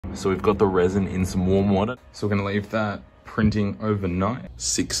So we've got the resin in some warm water. So we're gonna leave that printing overnight.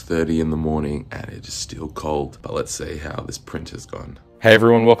 6:30 in the morning and it is still cold, but let's see how this print has gone. Hey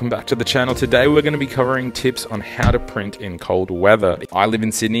everyone, welcome back to the channel. Today we're going to be covering tips on how to print in cold weather. I live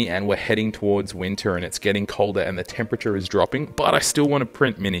in Sydney and we're heading towards winter and it's getting colder and the temperature is dropping, but I still want to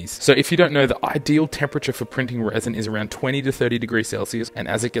print minis. So if you don't know, the ideal temperature for printing resin is around 20 to 30 degrees Celsius, and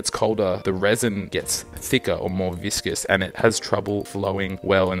as it gets colder, the resin gets thicker or more viscous and it has trouble flowing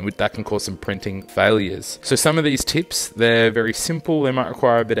well, and that can cause some printing failures. So some of these tips, they're very simple, they might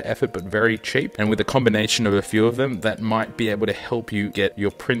require a bit of effort but very cheap, and with a combination of a few of them, that might be able to help you get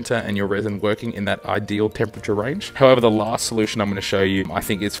your printer and your resin working in that ideal temperature range. However, the last solution I'm going to show you, I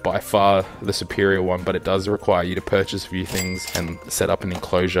think it's by far the superior one, but it does require you to purchase a few things and set up an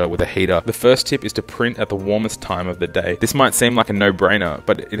enclosure with a heater. The first tip is to print at the warmest time of the day. This might seem like a no-brainer,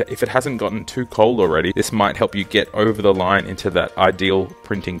 but if it hasn't gotten too cold already, this might help you get over the line into that ideal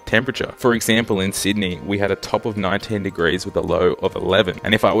printing temperature. For example, in Sydney, we had a top of 19 degrees with a low of 11.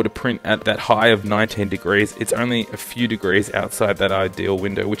 And if I were to print at that high of 19 degrees, it's only a few degrees outside that ideal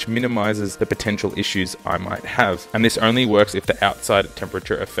window, which minimizes the potential issues I might have. And this only works if the outside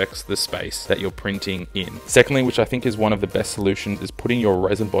temperature affects the space that you're printing in. Secondly, which I think is one of the best solutions, is putting your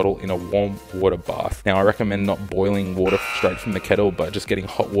resin bottle in a warm water bath. Now, I recommend not boiling water straight from the kettle, but just getting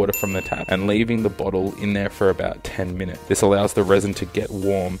hot water from the tap and leaving the bottle in there for about 10 minutes. This allows the resin to get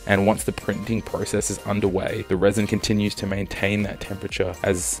warm, and once the printing process is underway, the resin continues to maintain that temperature.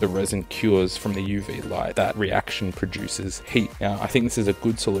 As the resin cures from the UV light, that reaction produces heat. Now, I think this is a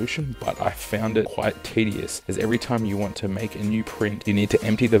good solution, but I found it quite tedious, as every time you want to make a new print, you need to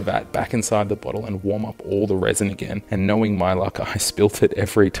empty the vat back inside the bottle and warm up all the resin again. And knowing my luck, I spilt it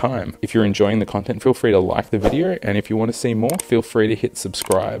every time. If you're enjoying the content, feel free to like the video, and if you want to see more, feel free to hit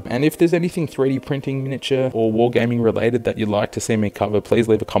subscribe. And if there's anything 3D printing, miniature, or wargaming related that you'd like to see me cover, please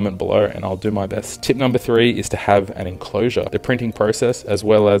leave a comment below and I'll do my best. Tip number 3 is to have an enclosure. The printing process, as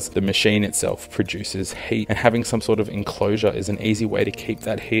well as the machine itself, produces heat, and having some sort of enclosure is an easy way to keep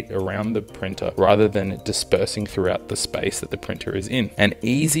that heat around the printer rather than it dispersing throughout the space that the printer is in. An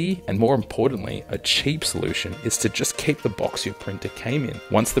easy, and more importantly, a cheap solution is to just keep the box your printer came in.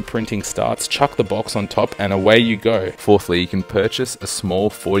 Once the printing starts, chuck the box on top and away you go. Fourthly, you can purchase a small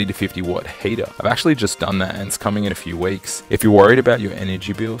 40 to 50 watt heater. I've actually just done that and it's coming in a few weeks. If you're worried about your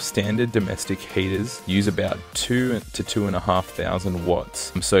energy bill, standard domestic heaters use about 2 to 2,500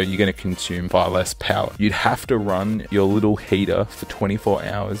 watts, so you're going to consume far less power. You'd have to run your little heater for 24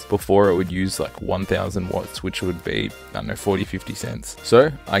 hours before it would use like 1,000 watts, which would be, I don't know, 40-50 cents.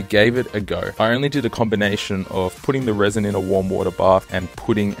 So I gave it a go. I only did a combination of putting the resin in a warm water bath and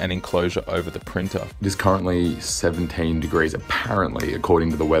putting an enclosure over the printer. It is currently 17 degrees apparently,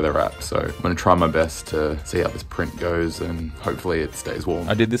 according to the weather app, so I'm going to try my best to see how this print goes and hopefully it stays warm.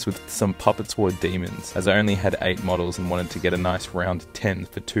 I did this with some Puppets War Demons, as I only had 8 models and wanted to get a nice round 10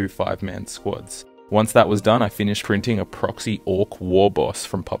 for 2 5-man squads. Once that was done, I finished printing a proxy orc war boss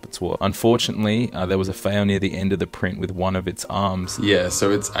from Puppets War. Unfortunately, there was a fail near the end of the print with one of its arms. Yeah, so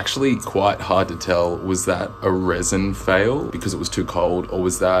it's actually quite hard to tell, was that a resin fail because it was too cold, or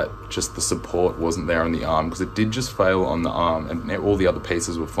was that just the support wasn't there on the arm? Because it did just fail on the arm and all the other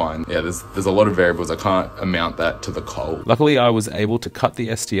pieces were fine. Yeah, there's a lot of variables. I can't amount that to the cold. Luckily, I was able to cut the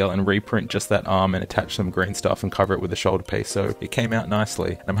STL and reprint just that arm and attach some green stuff and cover it with a shoulder piece, so it came out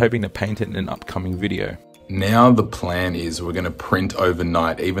nicely. And I'm hoping to paint it in an upcoming video. Now the plan is we're going to print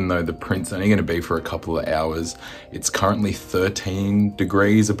overnight, even though the print's only going to be for a couple of hours. It's currently 13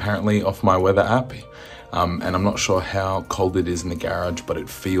 degrees apparently off my weather app. And I'm not sure how cold it is in the garage, but it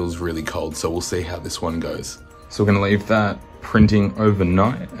feels really cold. So we'll see how this one goes. So we're going to leave that printing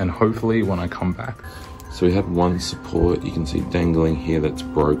overnight, and hopefully when I come back. So we have one support you can see dangling here that's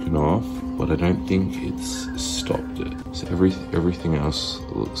broken off, but I don't think it's stopped it. So everything else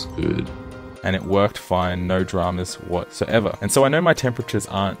looks good. And it worked fine, no dramas whatsoever. And so I know my temperatures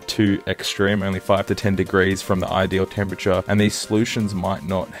aren't too extreme, only 5 to 10 degrees from the ideal temperature, and these solutions might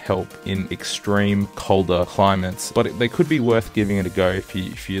not help in extreme colder climates, but they could be worth giving it a go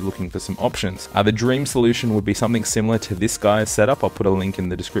if you're looking for some options. The dream solution would be something similar to this guy's setup. I'll put a link in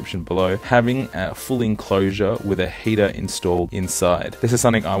the description below, having a full enclosure with a heater installed inside. This is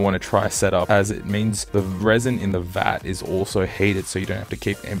something I want to try set up, as it means the resin in the vat is also heated, so you don't have to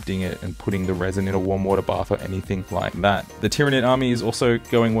keep emptying it and putting the resin in a warm water bath or anything like that. The Tyranid army is also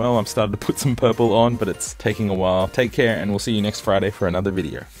going well. I'm starting to put some purple on, but it's taking a while. Take care, and we'll see you next Friday for another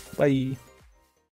video. Bye.